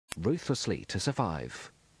ruthlessly to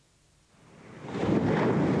survive.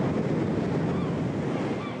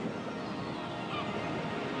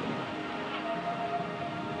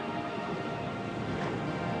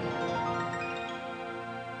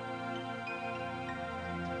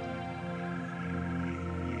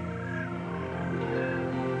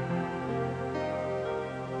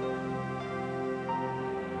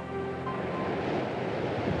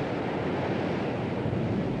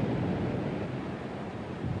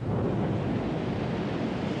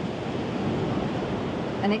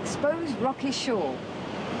 An exposed rocky shore,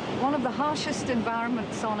 one of the harshest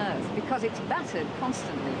environments on Earth because it's battered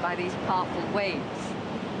constantly by these powerful waves.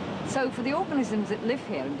 So for the organisms that live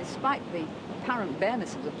here, and despite the apparent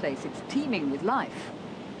bareness of the place, it's teeming with life.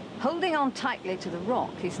 Holding on tightly to the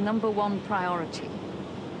rock is #1 priority.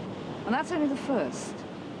 And that's only the first.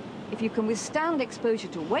 If you can withstand exposure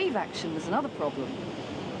to wave action, there's another problem.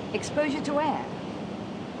 Exposure to air.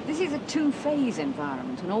 This is a two-phase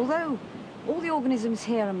environment, and although all the organisms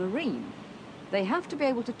here are marine, they have to be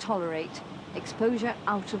able to tolerate exposure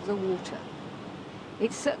out of the water.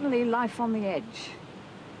 It's certainly life on the edge.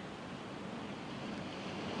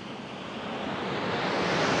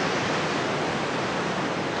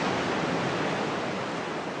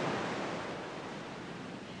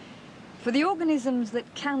 For the organisms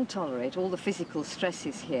that can tolerate all the physical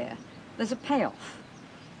stresses here, there's a payoff.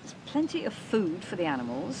 There's plenty of food for the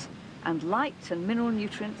animals, and light and mineral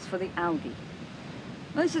nutrients for the algae.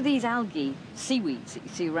 Most of these algae, seaweeds that you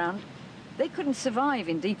see around, they couldn't survive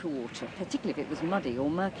in deeper water, particularly if it was muddy or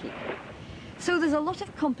murky. So there's a lot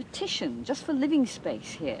of competition just for living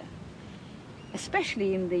space here,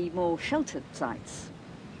 especially in the more sheltered sites,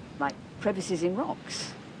 like crevices in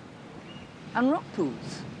rocks and rock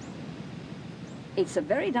pools. It's a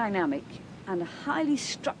very dynamic and a highly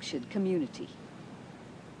structured community.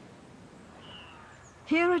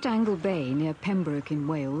 Here at Angle Bay, near Pembroke in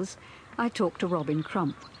Wales, I talked to Robin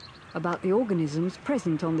Crump about the organisms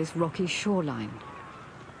present on this rocky shoreline.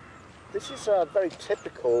 This is a very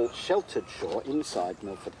typical sheltered shore inside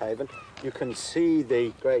Milford Haven. You can see the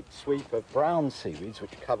great sweep of brown seaweeds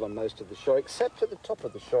which cover most of the shore, except at the top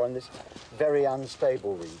of the shore in this very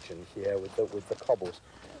unstable region here with the cobbles.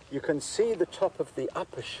 You can see the top of the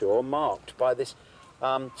upper shore marked by this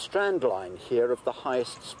strand line here of the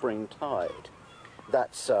highest spring tide.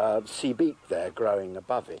 That's sea beet there growing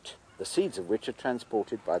above it, the seeds of which are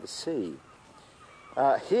transported by the sea.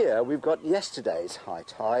 Here we've got yesterday's high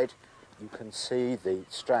tide. You can see the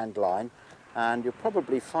strand line, and you'll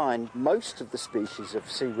probably find most of the species of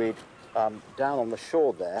seaweed down on the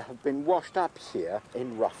shore there have been washed up here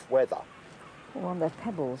in rough weather. Well, on their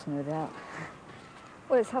pebbles, no doubt.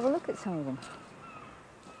 Well, let's have a look at some of them.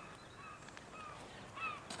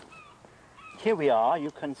 Here we are.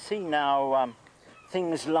 You can see now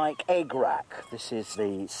things like egg rack. This is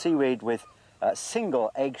the seaweed with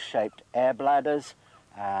single egg-shaped air bladders,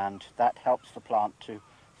 and that helps the plant to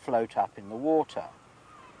float up in the water.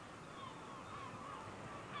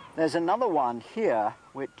 There's another one here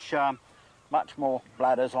which much more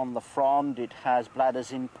bladders on the frond. It has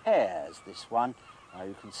bladders in pairs, this one.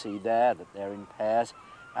 You can see there that they're in pairs,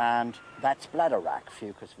 and that's bladder rack,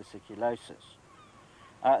 Fucus vesiculosus.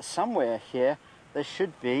 Somewhere here there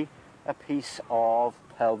should be a piece of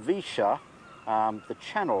Pelvicia, the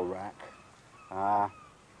channel rack.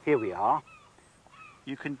 Here we are.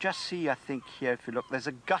 You can just see, I think here, if you look, there's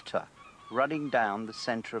a gutter running down the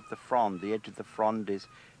centre of the frond. The edge of the frond is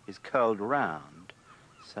curled round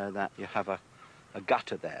so that you have a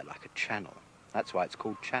gutter there, like a channel. That's why it's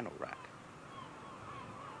called channel rack.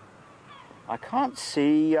 I can't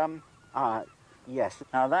see, yes,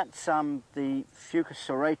 now that's the Fucus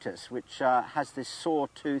serratus, which has this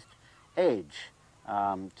saw-toothed edge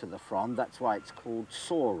to the frond. That's why it's called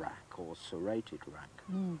saw rack or serrated rack.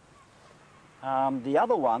 The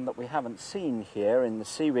other one that we haven't seen here in the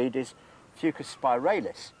seaweed is Fucus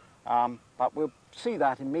spiralis, but we'll see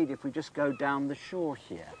that immediately if we just go down the shore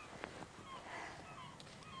here.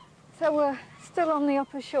 So we're still on the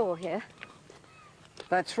upper shore here?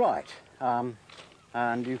 That's right,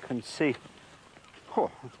 and you can see,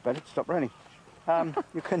 oh, it's better to stop raining.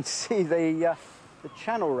 You can see the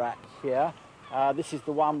channel rack here. This is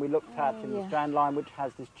the one we looked at in the strand line, which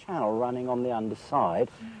has this channel running on the underside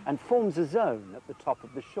and forms a zone at the top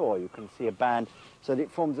of the shore. You can see a band so that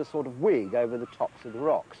it forms a sort of wig over the tops of the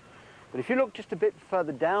rocks. But if you look just a bit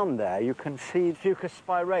further down there, you can see Fucus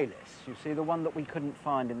spiralis. You see the one that we couldn't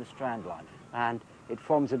find in the strand line. And it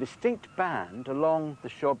forms a distinct band along the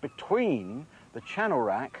shore between the channel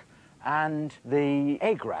rack and the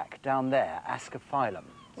egg rack down there, Ascophyllum.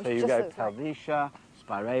 So you go Pelvicia,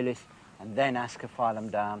 spiralis, and then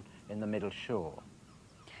Ascophyllum down in the middle shore.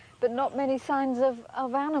 But not many signs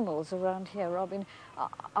of animals around here, Robin.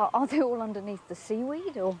 Are they all underneath the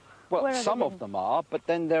seaweed, or Well, where are some they of them are, but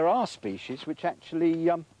then there are species which actually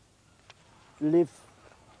live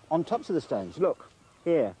on tops of the stones. Look,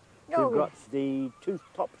 here, Oh, we've got yes. the toothed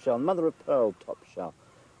topshell, mother of pearl topshell,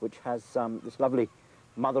 which has this lovely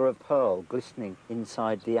mother of pearl glistening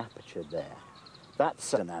inside the aperture there.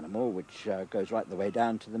 That's an animal which goes right the way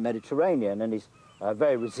down to the Mediterranean and is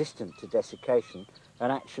very resistant to desiccation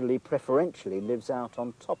and actually preferentially lives out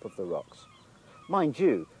on top of the rocks. Mind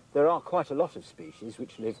you, there are quite a lot of species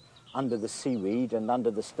which live under the seaweed and under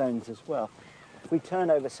the stones as well. If we turn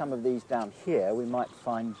over some of these down here, we might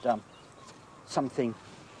find something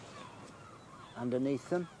underneath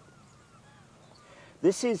them.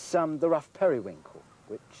 This is the rough periwinkle,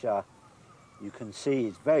 which you can see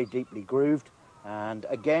is very deeply grooved and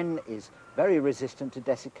again is very resistant to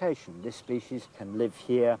desiccation. This species can live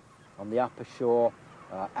here on the upper shore,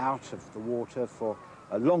 out of the water for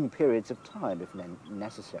long periods of time if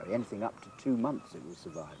necessary. Anything up to 2 months it will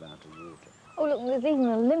survive out of water. Oh, look, there's even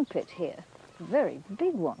a limpet here. A very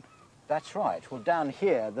big one. That's right. Well, down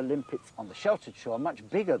here, the limpets on the sheltered shore are much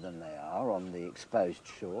bigger than they are on the exposed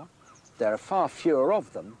shore. There are far fewer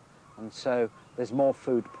of them, and so there's more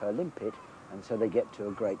food per limpet, and so they get to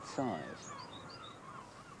a great size.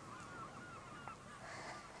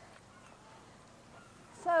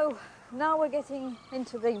 So, now we're getting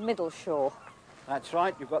into the middle shore. That's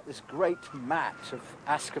right. You've got this great mat of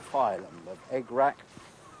Ascophyllum, of egg rack.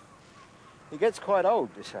 It gets quite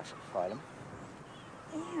old, this Ascophyllum.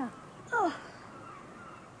 Yeah. Oh.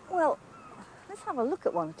 Well, let's have a look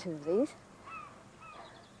at one or two of these.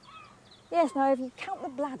 Yes, now if you count the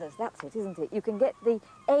bladders, that's it, isn't it? You can get the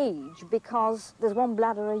age because there's one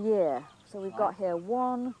bladder a year. So we've got here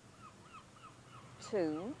 1,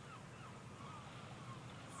 2,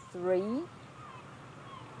 3. I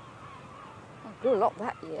grew a lot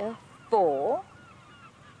that year. 4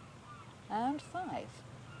 and 5.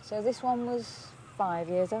 So this one was 5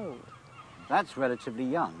 years old. That's relatively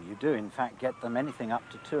young. You do, in fact, get them anything up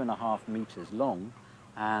to 2.5 meters long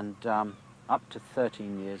and up to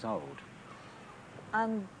 13 years old.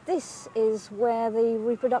 And this is where the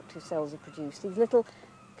reproductive cells are produced, these little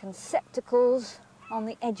conceptacles on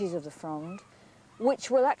the edges of the frond, which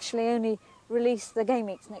will actually only release the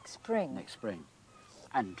gametes next spring. Next spring.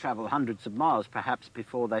 And travel hundreds of miles, perhaps,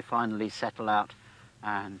 before they finally settle out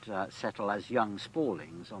and settle as young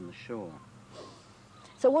spawlings on the shore.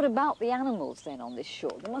 So what about the animals then on this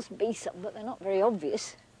shore? There must be some, but they're not very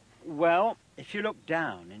obvious. Well, if you look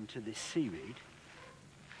down into this seaweed,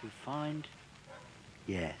 you find,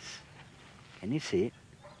 yes, can you see it?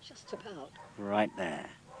 Just about. Right there.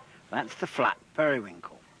 That's the flat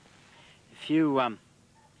periwinkle. If you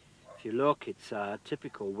look, it's a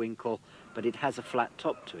typical winkle, but it has a flat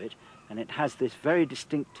top to it, and it has this very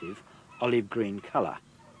distinctive olive green colour.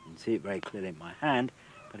 You can see it very clearly in my hand,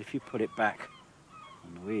 but if you put it back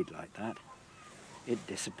on the weed like that, it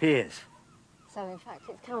disappears. So in fact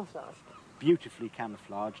it's camouflaged. Beautifully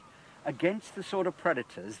camouflaged against the sort of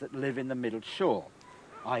predators that live in the middle shore,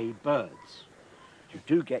 i.e. birds. You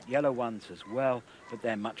do get yellow ones as well, but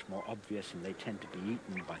they're much more obvious and they tend to be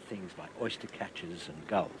eaten by things like oyster catchers and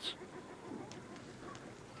gulls.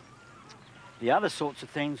 The other sorts of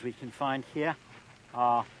things we can find here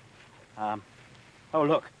are, oh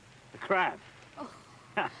look, the crab. Oh,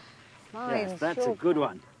 yes, that's a good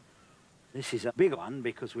one. This is a big one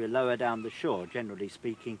because we're lower down the shore. Generally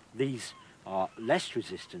speaking, these are less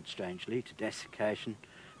resistant, strangely, to desiccation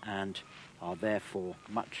and are therefore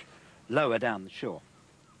much lower down the shore.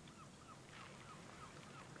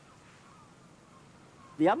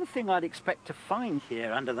 The other thing I'd expect to find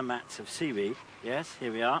here under the mats of seaweed, yes,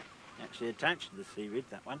 here we are, actually attached to the seaweed,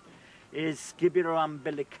 that one, is Gibera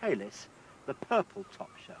umbilicalis, the purple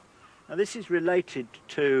topshell. Now this is related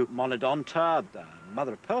to Monodonta, the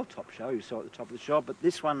mother of pearl topshell you saw at the top of the shore, but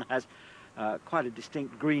this one has quite a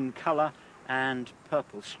distinct green colour and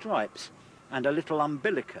purple stripes and a little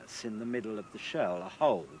umbilicus in the middle of the shell, a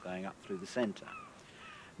hole going up through the centre.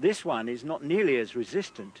 This one is not nearly as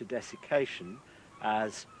resistant to desiccation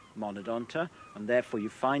as Monodonta, and therefore you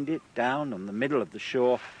find it down on the middle of the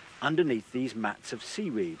shore underneath these mats of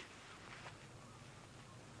seaweed.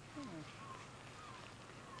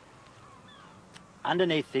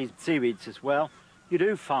 Underneath these seaweeds as well, you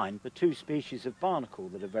do find the two species of barnacle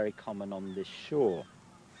that are very common on this shore.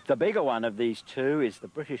 The bigger one of these two is the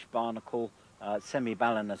British barnacle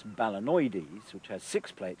Semibalanus balanoides, which has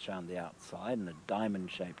 6 plates around the outside and a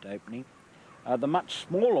diamond-shaped opening. The much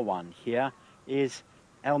smaller one here is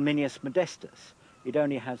Elminius modestus, It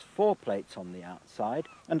only has 4 plates on the outside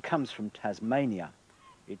and comes from Tasmania.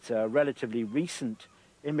 It's a relatively recent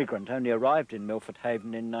immigrant, only arrived in Milford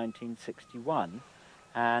Haven in 1961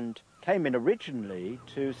 and came in originally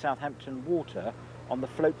to Southampton Water on the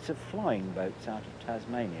floats of flying boats out of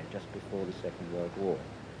Tasmania just before the Second World War.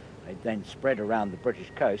 They then spread around the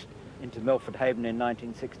British coast into Milford Haven in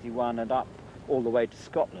 1961 and up all the way to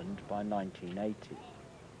Scotland by 1980.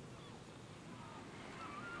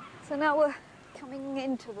 So now we're coming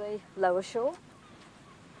into the lower shore.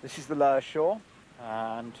 This is the lower shore,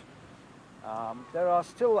 and there are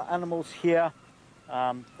still animals here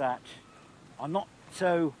that are not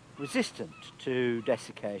so resistant to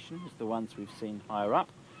desiccation as the ones we've seen higher up.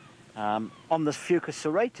 On the Fucus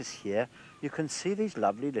serratus here, you can see these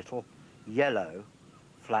lovely little yellow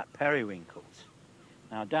flat periwinkles.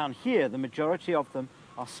 Now down here, the majority of them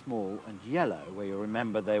are small and yellow, where you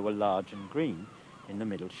remember they were large and green in the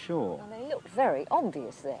middle shore. And they look very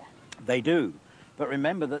obvious there. They do, but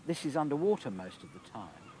remember that this is underwater most of the time.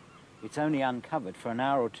 It's only uncovered for an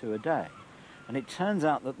hour or two a day, and it turns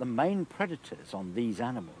out that the main predators on these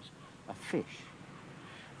animals are fish.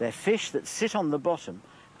 They're fish that sit on the bottom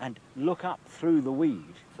and look up through the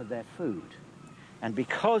weed for their food. And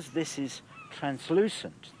because this is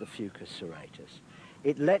translucent, the Fucus serratus,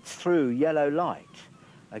 it lets through yellow light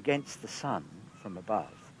against the sun from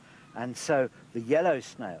above. And so the yellow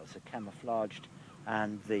snails are camouflaged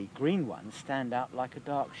and the green ones stand out like a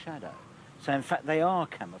dark shadow. So in fact they are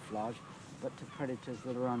camouflaged, but to predators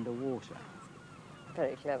that are underwater.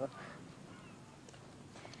 Very clever.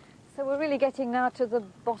 So we're really getting now to the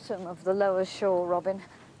bottom of the lower shore, Robin.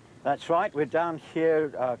 That's right, we're down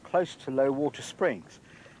here close to low water springs.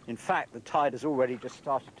 In fact, the tide has already just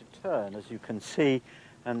started to turn, as you can see,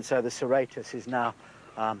 and so the serratus is now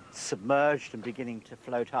submerged and beginning to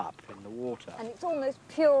float up in the water. And it's almost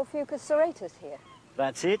pure Fucus serratus here.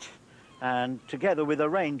 That's it, and together with a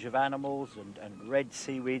range of animals and red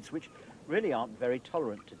seaweeds, which really aren't very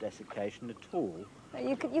tolerant to desiccation at all.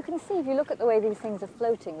 You can see, if you look at the way these things are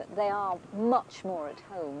floating, that they are much more at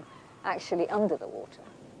home actually under the water.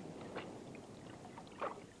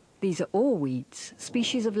 These are oarweeds,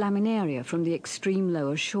 species of laminaria from the extreme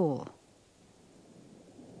lower shore.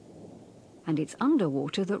 And it's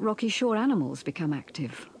underwater that rocky shore animals become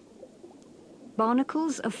active.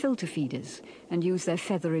 Barnacles are filter feeders and use their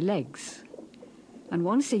feathery legs. And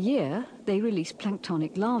once a year, they release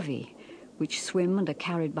planktonic larvae, which swim and are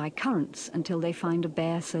carried by currents until they find a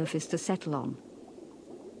bare surface to settle on.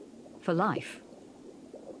 For life.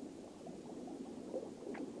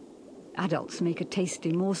 Adults make a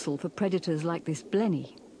tasty morsel for predators like this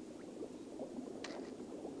blenny.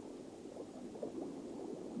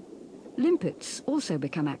 Limpets also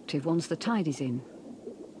become active once the tide is in.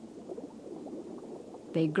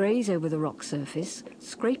 They graze over the rock surface,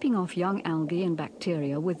 scraping off young algae and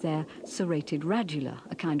bacteria with their serrated radula,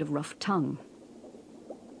 a kind of rough tongue.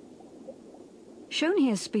 Shown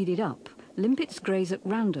here speeded up, limpets graze at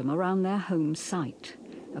random around their home site,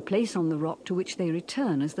 a place on the rock to which they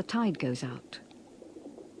return as the tide goes out.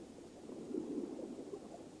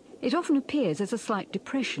 It often appears as a slight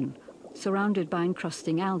depression, surrounded by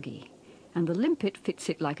encrusting algae, and the limpet fits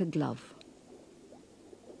it like a glove.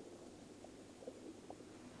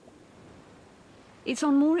 It's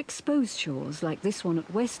on more exposed shores, like this one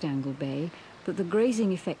at West Angle Bay, that the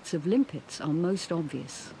grazing effects of limpets are most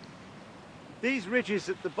obvious. These ridges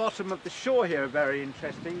at the bottom of the shore here are very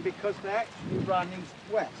interesting because they actually run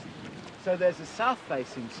east-west. So there's a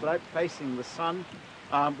south-facing slope facing the sun,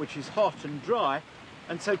 which is hot and dry,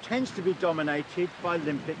 and so tends to be dominated by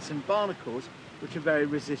limpets and barnacles, which are very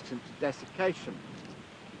resistant to desiccation.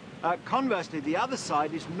 Conversely, the other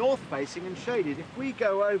side is north-facing and shaded. If we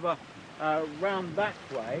go over round that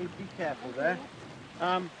way, be careful there,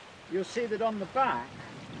 you'll see that on the back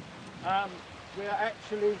we're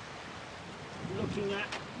actually looking at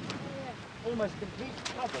almost complete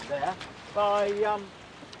cover there by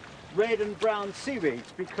red and brown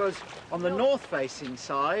seaweeds, because on the north-facing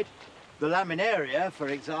side, the laminaria, for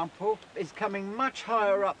example, is coming much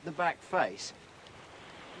higher up the back face.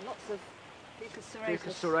 Lots of Fucus serratus.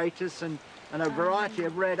 Fucus serratus and a variety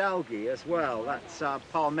of red algae as well. That's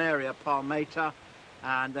Palmaria palmata,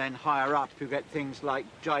 and then higher up you get things like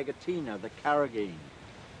Gigatina, the carrageen.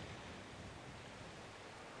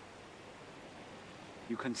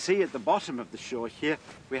 You can see at the bottom of the shore here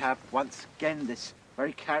we have once again this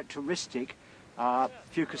very characteristic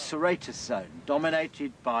Fucus serratus zone,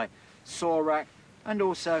 dominated by sorac and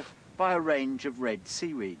also by a range of red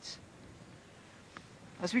seaweeds.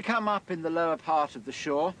 As we come up in the lower part of the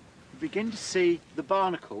shore, we begin to see the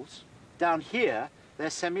barnacles. Down here they're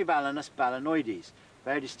semibalanus balanoides,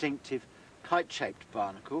 very distinctive kite-shaped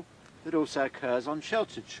barnacle that also occurs on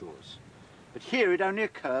sheltered shores. But here it only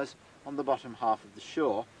occurs on the bottom half of the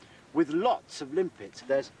shore with lots of limpets.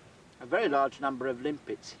 There's a very large number of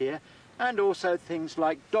limpets here, and also things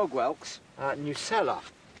like dogwhelks, nucella.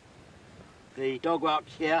 The dogwhelk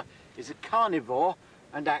here is a carnivore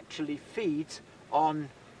and actually feeds on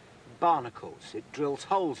barnacles. It drills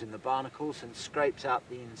holes in the barnacles and scrapes out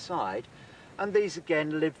the inside, and these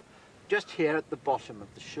again live just here at the bottom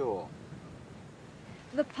of the shore.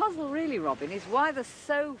 The puzzle really, Robin, is why there's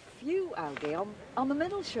so few algae on the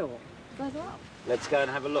middle shore. Further up. Let's go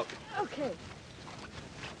and have a look. Okay.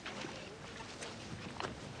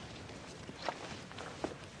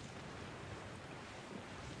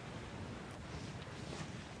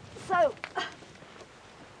 So,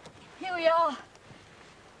 here we are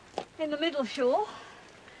in the middle shore,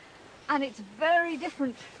 and it's very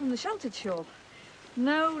different from the sheltered shore.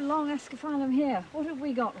 No long escaphyllum here. What have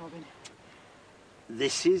we got, Robin?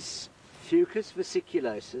 This is Fucus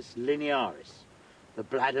vesiculosus linearis, the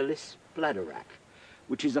bladderless bladderwrack,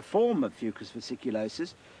 which is a form of Fucus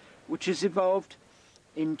vesiculosus which has evolved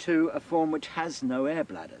into a form which has no air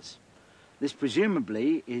bladders. This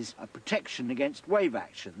presumably is a protection against wave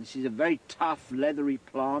action. This is a very tough, leathery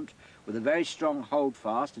plant with a very strong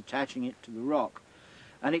holdfast attaching it to the rock,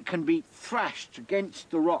 and it can be thrashed against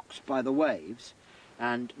the rocks by the waves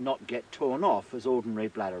and not get torn off as ordinary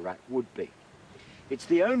bladderwrack would be. It's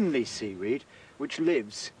the only seaweed which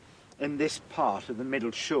lives in this part of the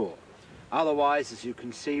middle shore. Otherwise, as you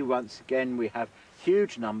can see, once again, we have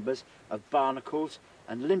huge numbers of barnacles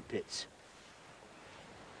and limpets.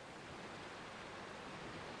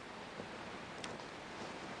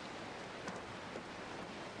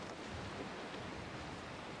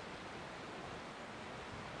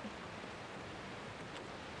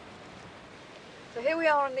 So here we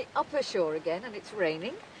are on the upper shore again, and it's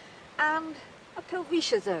raining, and a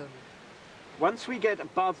Pilvitia zone. Once we get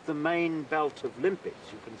above the main belt of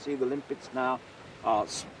limpets, you can see the limpets now are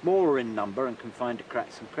smaller in number and confined to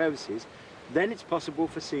cracks and crevices, then it's possible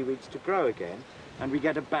for seaweeds to grow again, and we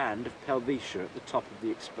get a band of Pilvitia at the top of the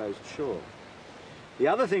exposed shore. The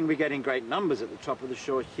other thing we get in great numbers at the top of the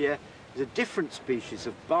shore here is a different species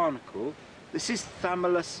of barnacle. This is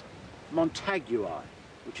Thamylus montagui,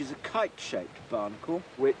 which is a kite-shaped barnacle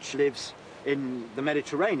which lives in the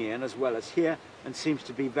Mediterranean as well as here and seems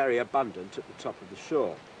to be very abundant at the top of the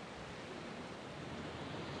shore.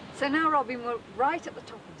 So now, Robin, we're right at the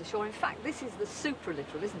top of the shore. In fact, this is the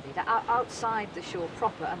supralittoral, isn't it? Outside the shore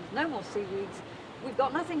proper, and no more seaweeds. We've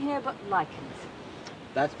got nothing here but lichens.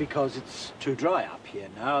 That's because it's too dry up here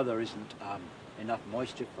now. There isn't enough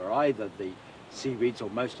moisture for either the seaweeds or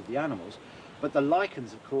most of the animals. But the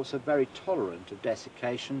lichens, of course, are very tolerant of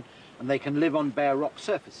desiccation, and they can live on bare rock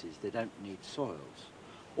surfaces. They don't need soils.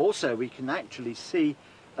 Also, we can actually see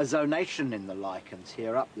a zonation in the lichens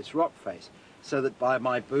here up this rock face, so that by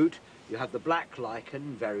my boot you have the black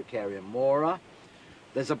lichen, Verrucaria mora.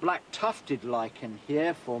 There's a black tufted lichen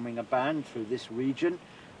here forming a band through this region,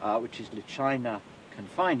 which is Lichina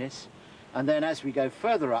confinis. And then as we go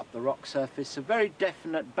further up the rock surface, a very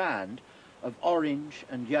definite band of orange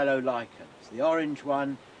and yellow lichens. The orange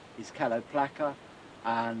one is Caloplaca,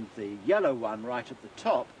 and the yellow one right at the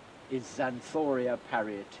top is Xanthoria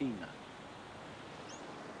parietina.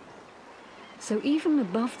 So even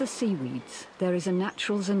above the seaweeds, there is a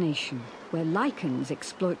natural zonation where lichens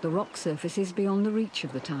exploit the rock surfaces beyond the reach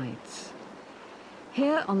of the tides.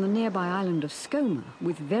 Here on the nearby island of Skoma,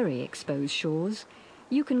 with very exposed shores,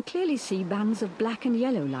 you can clearly see bands of black and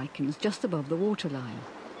yellow lichens just above the waterline.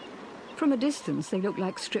 From a distance, they look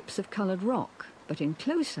like strips of coloured rock, but in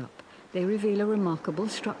close-up, they reveal a remarkable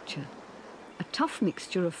structure. A tough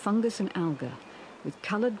mixture of fungus and alga, with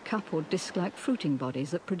coloured cup or disc-like fruiting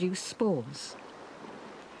bodies that produce spores.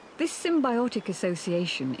 This symbiotic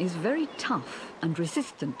association is very tough and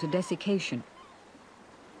resistant to desiccation.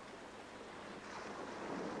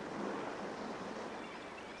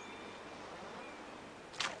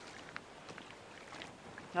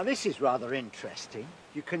 Now this is rather interesting.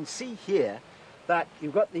 You can see here that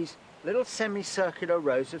you've got these little semicircular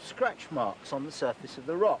rows of scratch marks on the surface of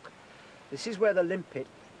the rock. This is where the limpet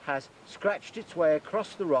has scratched its way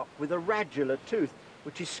across the rock with a radular tooth,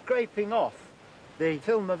 which is scraping off the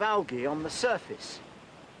film of algae on the surface.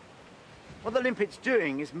 What the limpet's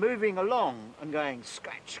doing is moving along and going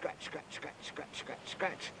scratch, scratch, scratch, scratch, scratch, scratch,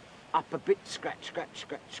 scratch, up a bit, scratch, scratch,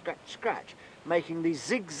 scratch, scratch, scratch, making these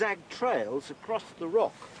zigzag trails across the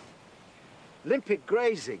rock. Limpet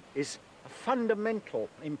grazing is of fundamental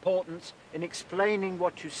importance in explaining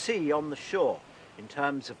what you see on the shore in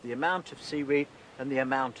terms of the amount of seaweed and the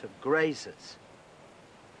amount of grazers.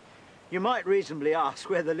 You might reasonably ask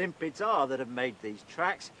where the limpets are that have made these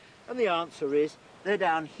tracks, and the answer is they're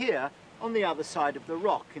down here on the other side of the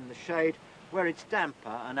rock in the shade where it's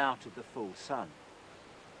damper and out of the full sun.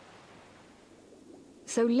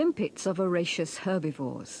 So limpets are voracious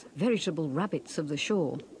herbivores, veritable rabbits of the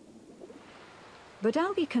shore. But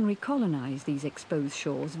algae can recolonize these exposed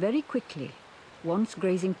shores very quickly once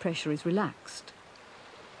grazing pressure is relaxed.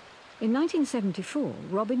 In 1974,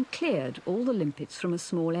 Robin cleared all the limpets from a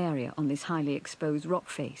small area on this highly exposed rock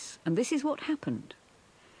face, and this is what happened.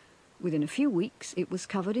 Within a few weeks, it was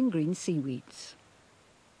covered in green seaweeds.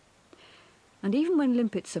 And even when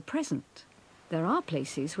limpets are present, there are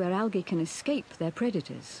places where algae can escape their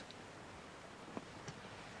predators.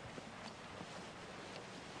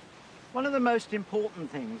 One of the most important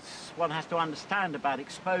things one has to understand about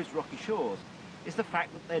exposed rocky shores is the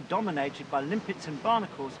fact that they're dominated by limpets and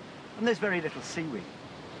barnacles, and there's very little seaweed.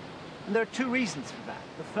 And there are two reasons for that.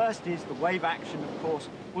 The first is the wave action, of course,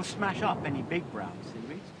 will smash up any big brown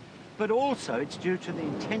seaweeds, but also it's due to the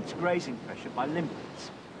intense grazing pressure by limpets.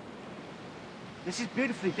 This is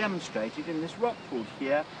beautifully demonstrated in this rock pool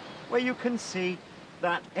here, where you can see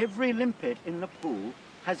that every limpet in the pool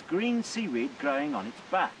has green seaweed growing on its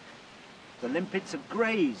back. The limpets have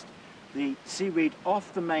grazed the seaweed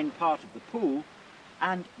off the main part of the pool,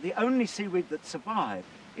 and the only seaweed that survived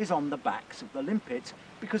is on the backs of the limpets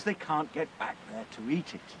because they can't get back there to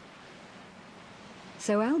eat it.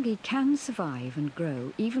 So algae can survive and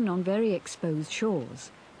grow even on very exposed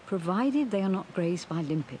shores, provided they are not grazed by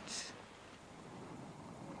limpets.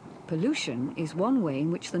 Pollution is one way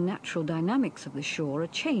in which the natural dynamics of the shore are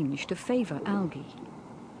changed to favour algae.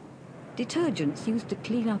 Detergents used to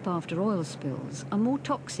clean up after oil spills are more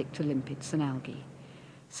toxic to limpets than algae,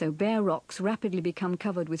 so bare rocks rapidly become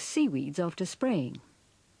covered with seaweeds after spraying.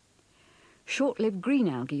 Short-lived green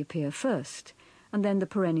algae appear first, and then the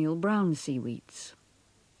perennial brown seaweeds.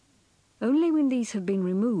 Only when these have been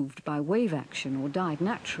removed by wave action or died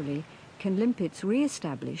naturally can limpets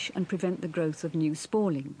re-establish and prevent the growth of new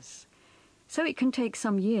sporelings. So it can take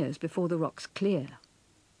some years before the rocks clear.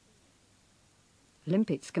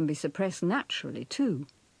 Limpets can be suppressed naturally too.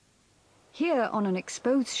 Here on an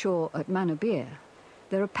exposed shore at Manabir,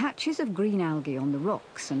 there are patches of green algae on the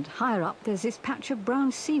rocks, and higher up there's this patch of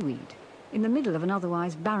brown seaweed in the middle of an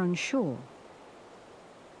otherwise barren shore.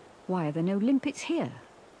 Why are there no limpets here?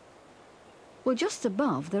 Well, just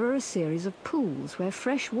above there are a series of pools where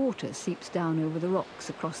fresh water seeps down over the rocks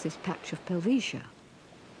across this patch of Pelvicia.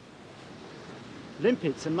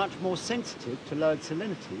 Limpets are much more sensitive to lowered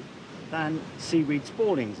salinity than seaweed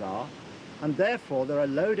sporelings are, and therefore there are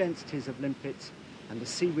low densities of limpets and the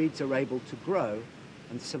seaweeds are able to grow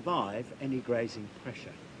and survive any grazing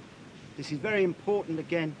pressure. This is very important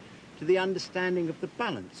again to the understanding of the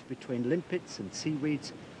balance between limpets and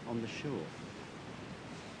seaweeds on the shore.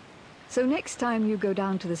 So next time you go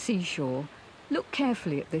down to the seashore, look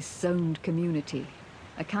carefully at this zoned community,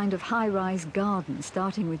 a kind of high-rise garden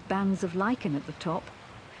starting with bands of lichen at the top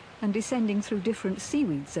and descending through different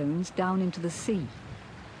seaweed zones down into the sea.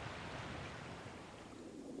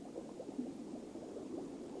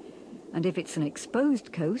 And if it's an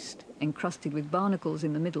exposed coast, encrusted with barnacles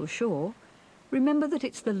in the middle shore, remember that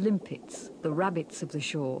it's the limpets, the rabbits of the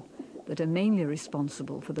shore, that are mainly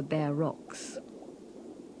responsible for the bare rocks.